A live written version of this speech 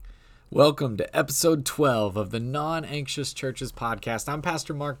Welcome to episode 12 of the Non-Anxious Churches podcast. I'm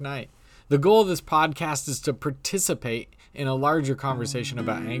Pastor Mark Knight. The goal of this podcast is to participate in a larger conversation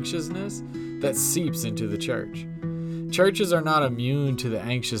about anxiousness that seeps into the church. Churches are not immune to the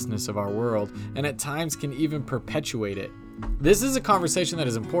anxiousness of our world, and at times can even perpetuate it. This is a conversation that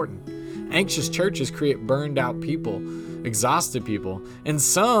is important. Anxious churches create burned out people, exhausted people, and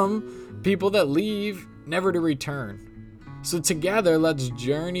some people that leave never to return. So together, let's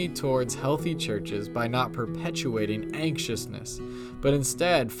journey towards healthy churches by not perpetuating anxiousness, but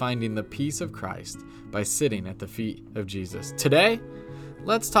instead finding the peace of Christ by sitting at the feet of Jesus. Today,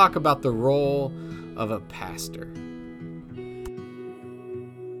 let's talk about the role of a pastor.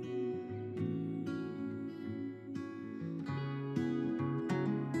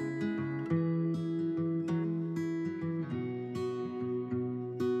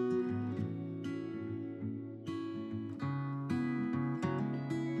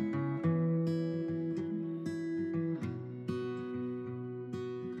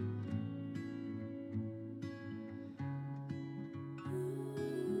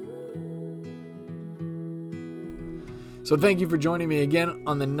 So thank you for joining me again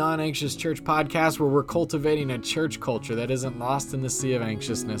on the Non-Anxious Church podcast, where we're cultivating a church culture that isn't lost in the sea of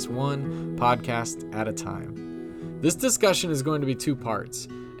anxiousness, one podcast at a time. This discussion is going to be two parts,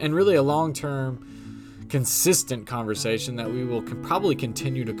 and really a long-term, consistent conversation that we will probably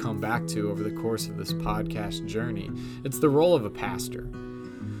continue to come back to over the course of this podcast journey. It's the role of a pastor.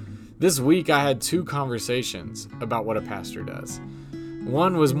 This week I had two conversations about what a pastor does.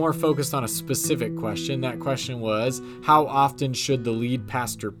 One was more focused on a specific question. That question was, how often should the lead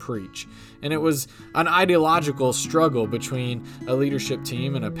pastor preach? And it was an ideological struggle between a leadership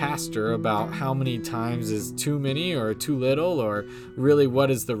team and a pastor about how many times is too many or too little, or really what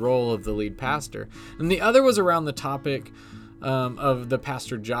is the role of the lead pastor. And the other was around the topic of the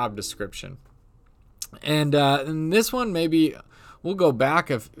pastor job description. And this one maybe we'll go back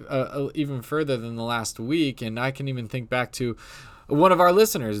even further than the last week, and I can even think back to one of our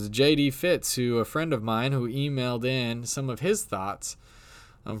listeners, J.D. Fitz, a friend of mine who emailed in some of his thoughts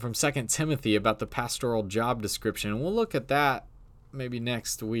from 2 Timothy about the pastoral job description. We'll look at that maybe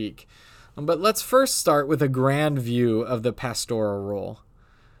next week. But let's first start with a grand view of the pastoral role.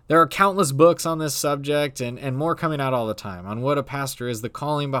 There are countless books on this subject and more coming out all the time on what a pastor is, the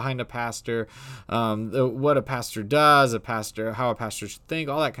calling behind a pastor, what a pastor does, how a pastor should think,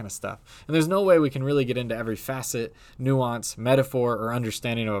 all that kind of stuff. And there's no way we can really get into every facet, nuance, metaphor, or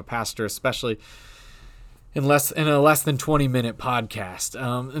understanding of a pastor, especially in a less than 20-minute podcast.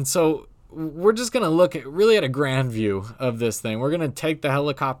 And so we're just going to look at a grand view of this thing. We're going to take the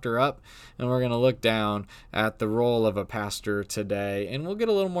helicopter up and we're going to look down at the role of a pastor today. And we'll get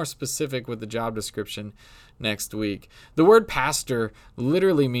a little more specific with the job description next week. The word pastor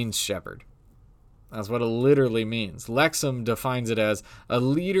literally means shepherd. That's what it literally means. Lexham defines it as a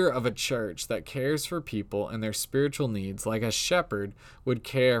leader of a church that cares for people and their spiritual needs like a shepherd would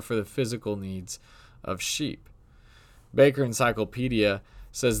care for the physical needs of sheep. Baker Encyclopedia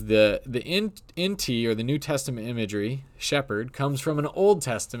says the NT, or the New Testament imagery, shepherd, comes from an Old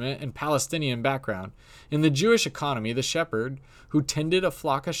Testament and Palestinian background. In the Jewish economy, the shepherd, who tended a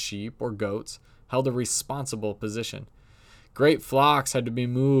flock of sheep or goats, held a responsible position. Great flocks had to be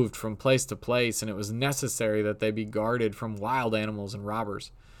moved from place to place, and it was necessary that they be guarded from wild animals and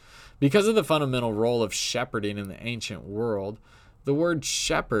robbers. Because of the fundamental role of shepherding in the ancient world, the word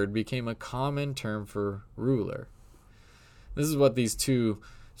shepherd became a common term for ruler. This is what these two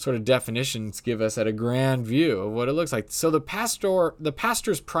sort of definitions give us at a grand view of what it looks like. So the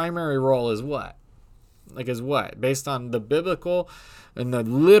pastor's primary role is what? Based on the biblical and the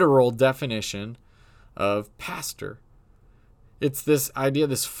literal definition of pastor. It's this idea,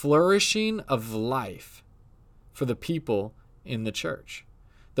 this flourishing of life for the people in the church.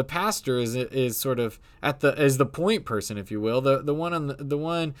 The pastor is sort of is the point person, if you will, the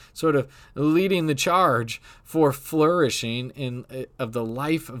one sort of leading the charge for flourishing of the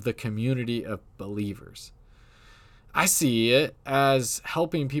life of the community of believers. I see it as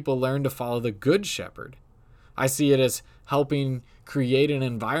helping people learn to follow the good shepherd. I see it as helping create an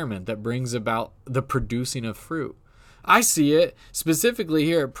environment that brings about the producing of fruit. I see it specifically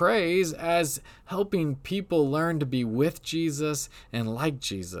here at Praise as helping people learn to be with Jesus and like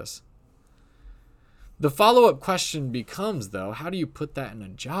Jesus. The follow-up question becomes, though, how do you put that in a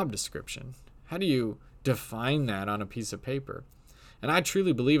job description? How do you define that on a piece of paper? And I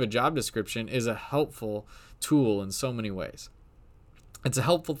truly believe a job description is a helpful tool in so many ways. It's a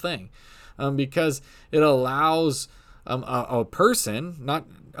helpful thing because it allows a person, not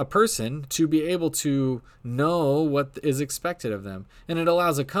a person, to be able to know what is expected of them. And it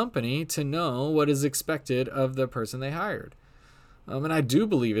allows a company to know what is expected of the person they hired. And I do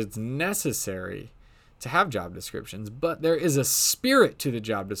believe it's necessary to have job descriptions, but there is a spirit to the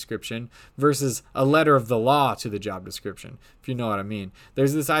job description versus a letter of the law to the job description, if you know what I mean.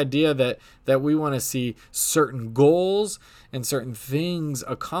 There's this idea that we want to see certain goals and certain things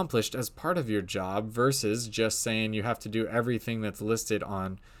accomplished as part of your job versus just saying you have to do everything that's listed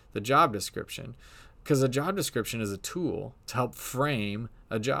on the job description. Because a job description is a tool to help frame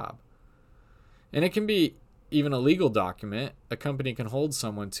a job. And it can be even a legal document a company can hold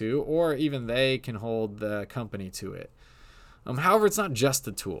someone to, or even they can hold the company to it. However, it's not just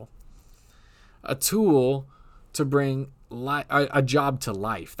a tool. A tool to bring a job to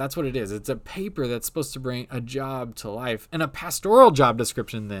life. That's what it is. It's a paper that's supposed to bring a job to life. And a pastoral job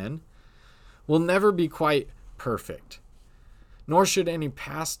description then will never be quite perfect. Nor should any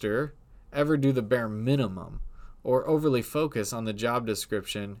pastor ever do the bare minimum or overly focus on the job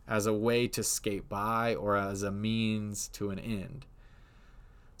description as a way to skate by or as a means to an end.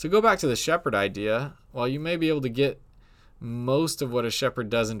 To go back to the shepherd idea, while you may be able to get most of what a shepherd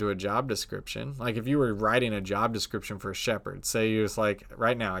does into a job description, like if you were writing a job description for a shepherd, say you're just like,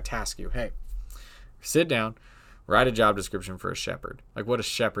 right now I task you, hey, sit down, write a job description for a shepherd. Like what do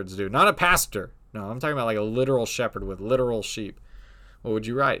shepherds do? Not a pastor. No, I'm talking about like a literal shepherd with literal sheep. What would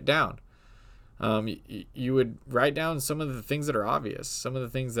you write down? You would write down some of the things that are obvious, some of the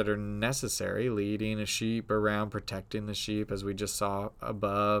things that are necessary, leading a sheep around, protecting the sheep, as we just saw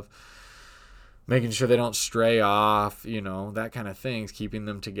above, making sure they don't stray off, that kind of things, keeping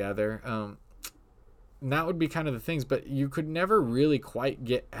them together. That would be kind of the things, but you could never really quite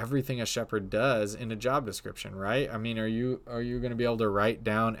get everything a shepherd does in a job description, right? I mean, are you going to be able to write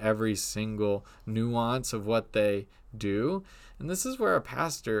down every single nuance of what they do? And this is where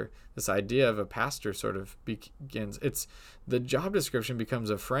this idea of a pastor sort of begins. The job description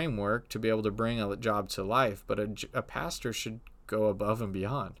becomes a framework to be able to bring a job to life, but a pastor should go above and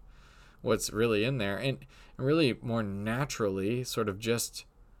beyond what's really in there and really more naturally sort of just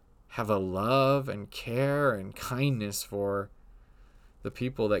have a love and care and kindness for the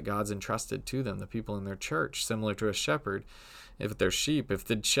people that God's entrusted to them, the people in their church, similar to a shepherd. If they're sheep, if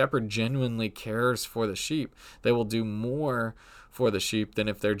the shepherd genuinely cares for the sheep, they will do more for the sheep than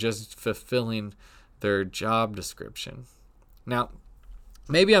if they're just fulfilling their job description. Now,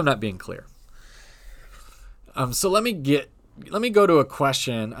 maybe I'm not being clear. So let me go to a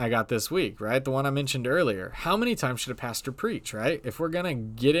question I got this week, right? The one I mentioned earlier. How many times should a pastor preach, right? If we're going to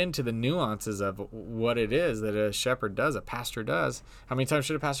get into the nuances of what it is that a shepherd does, a pastor does, how many times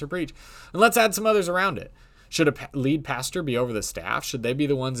should a pastor preach? And let's add some others around it. Should a lead pastor be over the staff? Should they be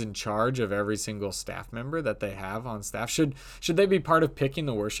the ones in charge of every single staff member that they have on staff? Should they be part of picking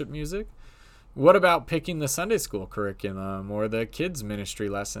the worship music? What about picking the Sunday school curriculum or the kids' ministry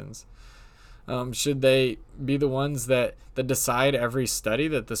lessons? Should they be the ones that decide every study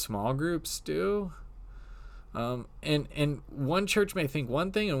that the small groups do? And one church may think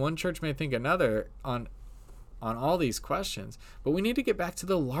one thing and one church may think another on all these questions, but we need to get back to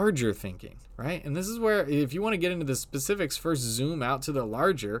the larger thinking, right? And this is where, if you want to get into the specifics, first zoom out to the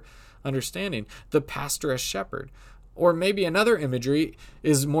larger understanding, the pastor as shepherd. Or maybe another imagery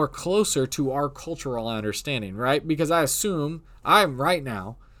is more closer to our cultural understanding, right? Because I assume I'm right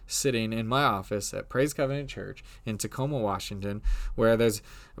now sitting in my office at Praise Covenant Church in Tacoma, Washington, where there's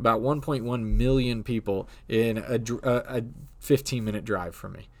about 1.1 million people in a 15-minute drive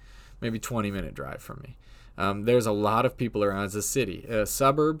from me, maybe 20-minute drive from me. There's a lot of people around. It's a city, a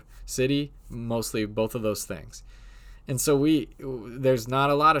suburb, city, mostly both of those things. And so there's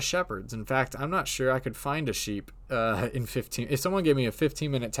not a lot of shepherds. In fact, I'm not sure I could find a sheep in 15. If someone gave me a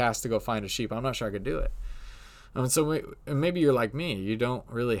 15-minute task to go find a sheep, I'm not sure I could do it. So maybe you're like me. You don't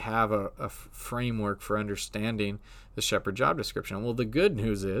really have a framework for understanding the shepherd job description. Well, the good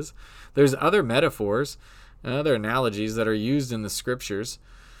news is there's other metaphors and other analogies that are used in the scriptures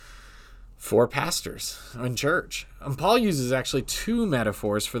for pastors in church. And Paul uses actually two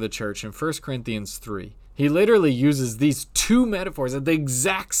metaphors for the church in 1 Corinthians 3. He literally uses these two metaphors at the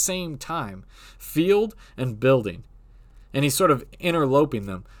exact same time, field and building. And he's sort of interloping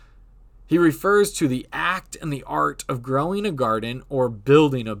them. He refers to the act and the art of growing a garden or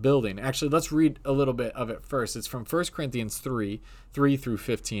building a building. Actually, let's read a little bit of it first. It's from 1 Corinthians 3 through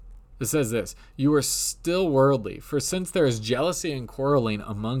 15. It says this: "You are still worldly, for since there is jealousy and quarreling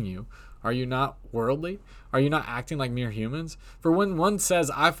among you, are you not worldly? Are you not acting like mere humans? For when one says,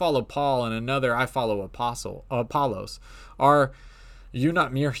 'I follow Paul,' and another, 'I follow Apollos,' are you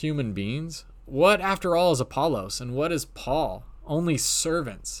not mere human beings? What, after all, is Apollos, and what is Paul? Only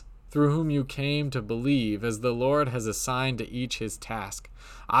servants, through whom you came to believe, as the Lord has assigned to each his task.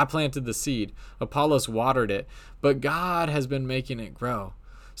 I planted the seed, Apollos watered it, but God has been making it grow.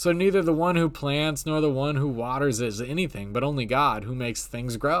 So neither the one who plants nor the one who waters is anything, but only God who makes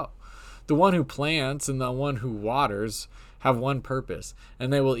things grow. The one who plants and the one who waters have one purpose,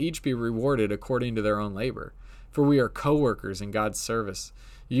 and they will each be rewarded according to their own labor. For we are co-workers in God's service.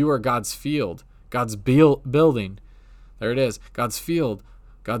 You are God's field, God's building. There it is, God's field,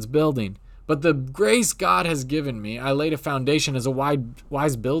 God's building. But the grace God has given me, I laid a foundation as a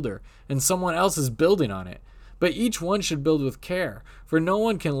wise builder, and someone else is building on it. But each one should build with care, for no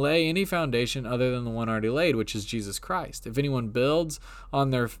one can lay any foundation other than the one already laid, which is Jesus Christ. If anyone builds on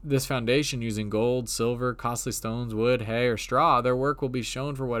this foundation using gold, silver, costly stones, wood, hay, or straw, their work will be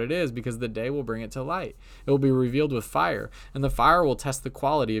shown for what it is, because the day will bring it to light. It will be revealed with fire, and the fire will test the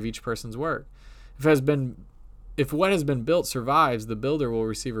quality of each person's work. If what has been built survives, the builder will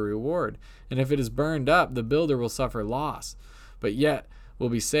receive a reward, and if it is burned up, the builder will suffer loss. But yet will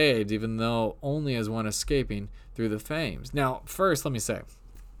be saved, even though only as one escaping through the flames. Now, first, let me say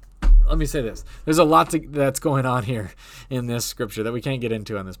this. There's a lot that's going on here in this scripture that we can't get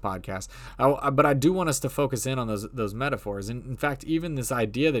into on this podcast. But I do want us to focus in on those metaphors. And in fact, even this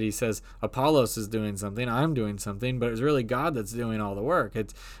idea that he says Apollos is doing something, I'm doing something, but it's really God that's doing all the work.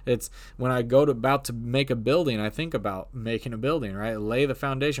 It's when I about to make a building, I think about making a building, right? Lay the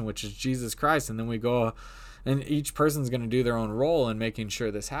foundation, which is Jesus Christ, and then we go. And each person's going to do their own role in making sure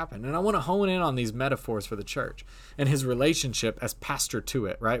this happens. And I want to hone in on these metaphors for the church and his relationship as pastor to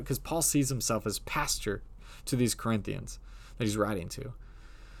it, right? Because Paul sees himself as pastor to these Corinthians that he's writing to.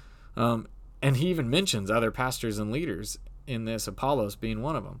 And he even mentions other pastors and leaders in this, Apollos being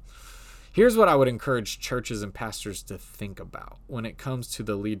one of them. Here's what I would encourage churches and pastors to think about when it comes to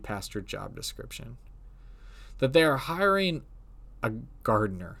the lead pastor job description. That they are hiring a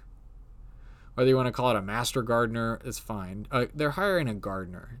gardener. Whether you want to call it a master gardener, it's fine. They're hiring a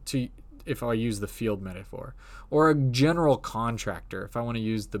gardener, if I use the field metaphor, or a general contractor, if I want to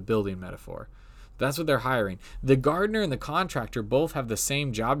use the building metaphor. That's what they're hiring. The gardener and the contractor both have the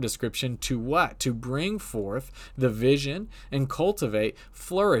same job description to what? To bring forth the vision and cultivate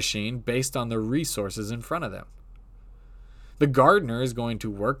flourishing based on the resources in front of them. The gardener is going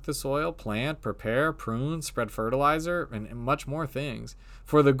to work the soil, plant, prepare, prune, spread fertilizer, and much more things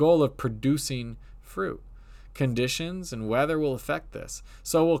for the goal of producing fruit. Conditions and weather will affect this.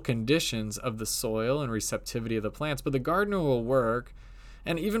 So will conditions of the soil and receptivity of the plants. But the gardener will work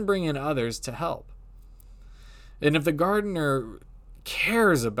and even bring in others to help. And if the gardener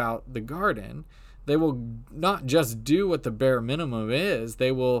cares about the garden, they will not just do what the bare minimum is,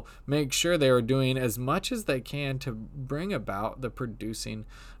 they will make sure they are doing as much as they can to bring about the producing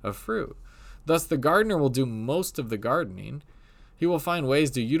of fruit. Thus, the gardener will do most of the gardening. He will find ways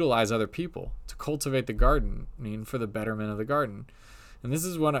to utilize other people to cultivate the gardening for the betterment of the garden. And this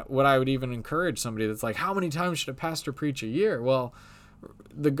is what I would even encourage somebody that's like, how many times should a pastor preach a year? Well,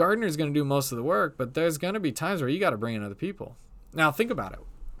 the gardener is going to do most of the work, but there's going to be times where you got to bring in other people. Now, think about it.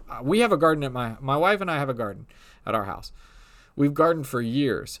 We have a garden at my wife and I have a garden at our house. We've gardened for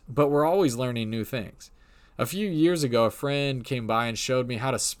years, but we're always learning new things. A few years ago, a friend came by and showed me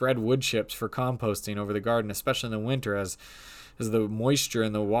how to spread wood chips for composting over the garden, especially in the winter as the moisture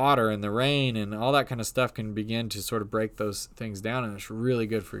and the water and the rain and all that kind of stuff can begin to sort of break those things down, and it's really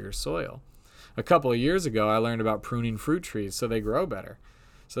good for your soil. A couple of years ago, I learned about pruning fruit trees so they grow better,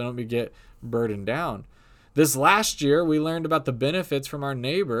 so they don't get burdened down. This last year, we learned about the benefits from our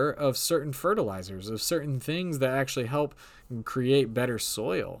neighbor of certain fertilizers, of certain things that actually help create better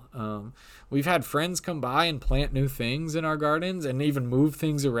soil. We've had friends come by and plant new things in our gardens and even move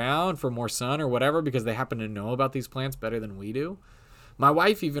things around for more sun or whatever because they happen to know about these plants better than we do. My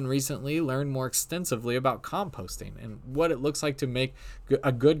wife even recently learned more extensively about composting and what it looks like to make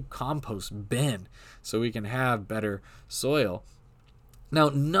a good compost bin so we can have better soil. Now,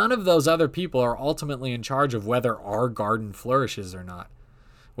 none of those other people are ultimately in charge of whether our garden flourishes or not,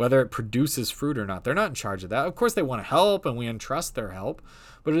 whether it produces fruit or not. They're not in charge of that. Of course, they want to help, and we entrust their help,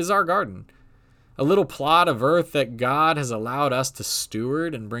 but it is our garden, a little plot of earth that God has allowed us to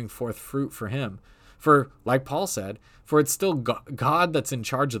steward and bring forth fruit for him. For, like Paul said, for it's still God that's in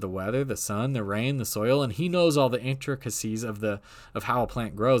charge of the weather, the sun, the rain, the soil, and he knows all the intricacies of how a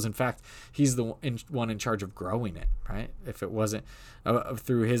plant grows. In fact, he's the one in charge of growing it, right? If it wasn't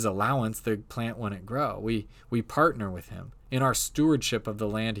through his allowance, the plant wouldn't grow. We partner with him in our stewardship of the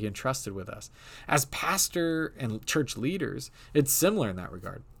land he entrusted with us. As pastor and church leaders, it's similar in that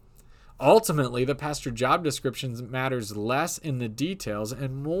regard. Ultimately, the pastor job description matters less in the details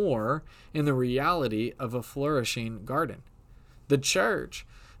and more in the reality of a flourishing garden. The church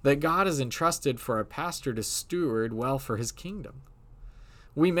that God has entrusted for a pastor to steward well for his kingdom.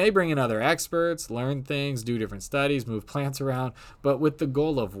 We may bring in other experts, learn things, do different studies, move plants around, but with the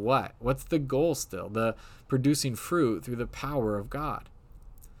goal of what? What's the goal still? The producing fruit through the power of God.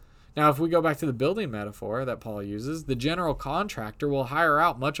 Now, if we go back to the building metaphor that Paul uses, the general contractor will hire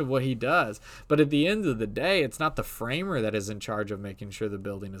out much of what he does. But at the end of the day, it's not the framer that is in charge of making sure the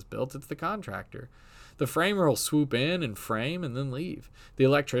building is built. It's the contractor. The framer will swoop in and frame and then leave. The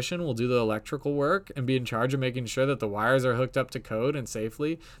electrician will do the electrical work and be in charge of making sure that the wires are hooked up to code and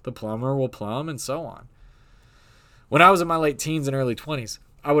safely. The plumber will plumb and so on. When I was in my late teens and early 20s,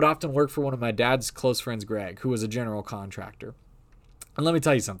 I would often work for one of my dad's close friends, Greg, who was a general contractor. And let me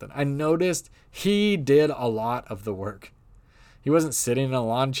tell you something. I noticed he did a lot of the work. He wasn't sitting in a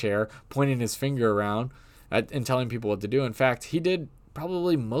lawn chair pointing his finger around and telling people what to do. In fact, he did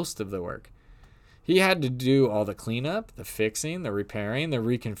probably most of the work. He had to do all the cleanup, the fixing, the repairing, the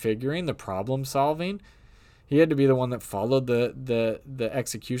reconfiguring, the problem solving. He had to be the one that followed the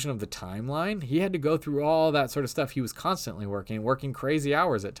execution of the timeline. He had to go through all that sort of stuff. He was constantly working crazy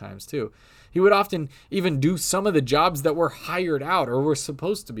hours at times too. He would often even do some of the jobs that were hired out or were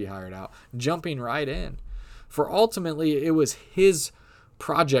supposed to be hired out, jumping right in. For ultimately, it was his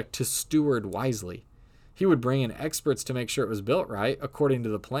project to steward wisely. He would bring in experts to make sure it was built right according to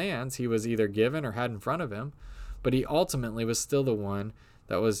the plans he was either given or had in front of him, but he ultimately was still the one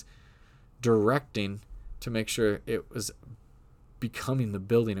that was directing to make sure it was becoming the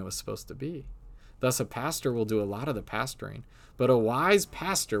building it was supposed to be. Thus, a pastor will do a lot of the pastoring, but a wise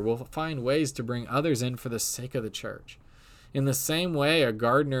pastor will find ways to bring others in for the sake of the church. In the same way a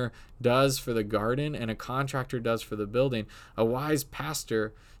gardener does for the garden and a contractor does for the building, a wise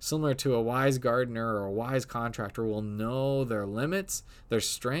pastor, similar to a wise gardener or a wise contractor, will know their limits, their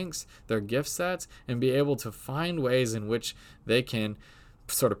strengths, their gift sets, and be able to find ways in which they can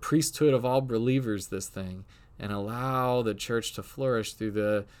sort of priesthood of all believers this thing and allow the church to flourish through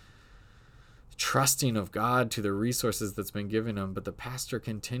the trusting of God to the resources that's been given them. But the pastor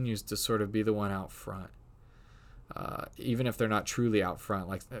continues to sort of be the one out front. Even if they're not truly out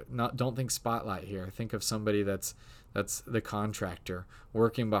front, don't think spotlight here. Think of somebody that's the contractor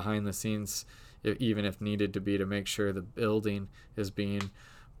working behind the scenes, even if needed to be, to make sure the building is being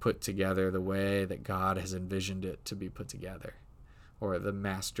put together the way that God has envisioned it to be put together, or the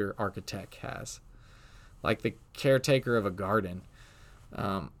master architect has. Like the caretaker of a garden,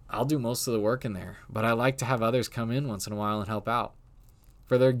 I'll do most of the work in there, but I like to have others come in once in a while and help out.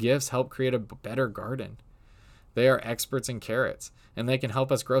 For their gifts help create a better garden. They are experts in carrots, and they can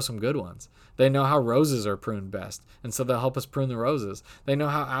help us grow some good ones. They know how roses are pruned best, and so they'll help us prune the roses. They know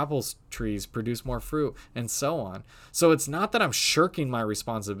how apple trees produce more fruit, and so on. So it's not that I'm shirking my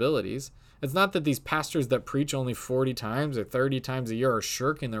responsibilities. It's not that these pastors that preach only 40 times or 30 times a year are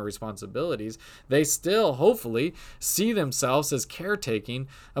shirking their responsibilities. They still, hopefully, see themselves as caretaking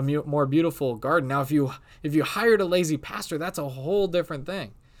a more beautiful garden. Now, if you hired a lazy pastor, that's a whole different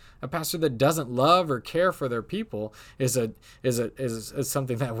thing. A pastor that doesn't love or care for their people is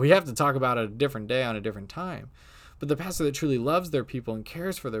something that we have to talk about at a different day on a different time. But the pastor that truly loves their people and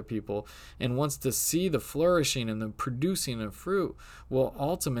cares for their people and wants to see the flourishing and the producing of fruit will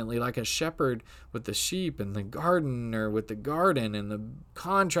ultimately, like a shepherd with the sheep and the gardener with the garden and the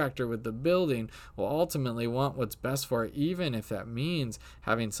contractor with the building, will ultimately want what's best for it, even if that means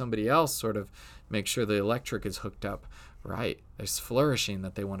having somebody else sort of make sure the electric is hooked up right. There's flourishing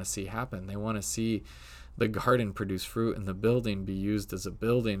that they want to see happen. They want to see the garden produce fruit and the building be used as a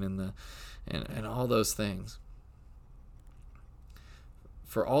building and all those things.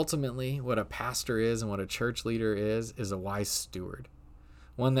 For ultimately, what a pastor is and what a church leader is a wise steward.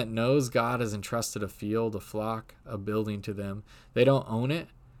 One that knows God has entrusted a field, a flock, a building to them. They don't own it,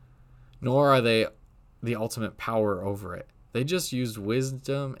 nor are they the ultimate power over it. They just used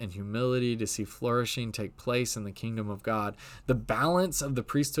wisdom and humility to see flourishing take place in the kingdom of God. The balance of the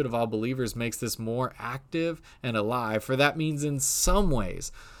priesthood of all believers makes this more active and alive, for that means in some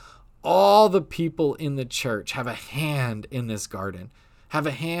ways, all the people in the church have a hand in this garden, have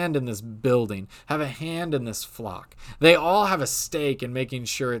a hand in this building, have a hand in this flock. They all have a stake in making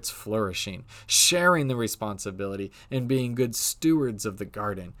sure it's flourishing, sharing the responsibility, and being good stewards of the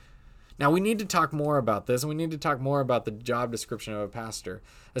garden. Now, we need to talk more about this, and we need to talk more about the job description of a pastor,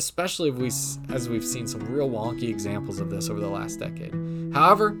 especially as we've seen some real wonky examples of this over the last decade.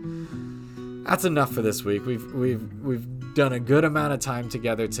 However, That's enough for this week. We've done a good amount of time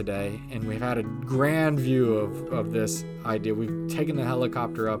together today, and we've had a grand view of this idea. We've taken the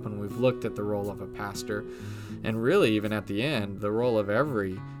helicopter up and we've looked at the role of a pastor, and really even at the end, the role of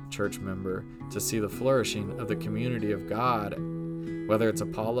every church member to see the flourishing of the community of God, whether it's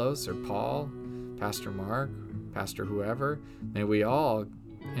Apollos or Paul, Pastor Mark, Pastor whoever. May we all,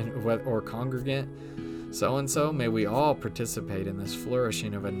 or congregant so-and-so, may we all participate in this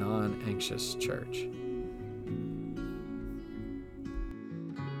flourishing of a non-anxious church.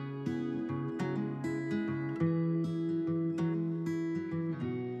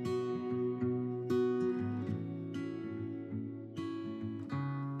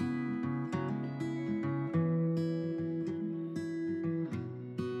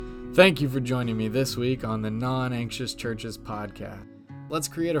 Thank you for joining me this week on the Non-Anxious Churches podcast. Let's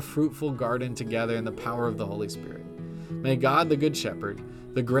create a fruitful garden together in the power of the Holy Spirit. May God, the Good Shepherd,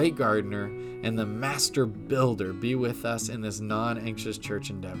 the great gardener, and the master builder be with us in this non-anxious church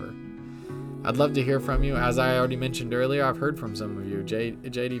endeavor. I'd love to hear from you. As I already mentioned earlier, I've heard from some of you.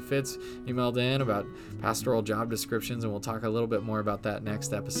 JD Fitz emailed in about pastoral job descriptions, and we'll talk a little bit more about that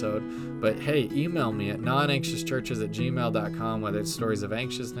next episode. But hey, email me at nonanxiouschurches@gmail.com, whether it's stories of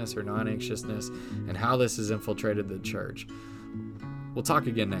anxiousness or non-anxiousness, and how this has infiltrated the church. We'll talk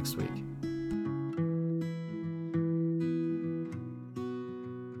again next week.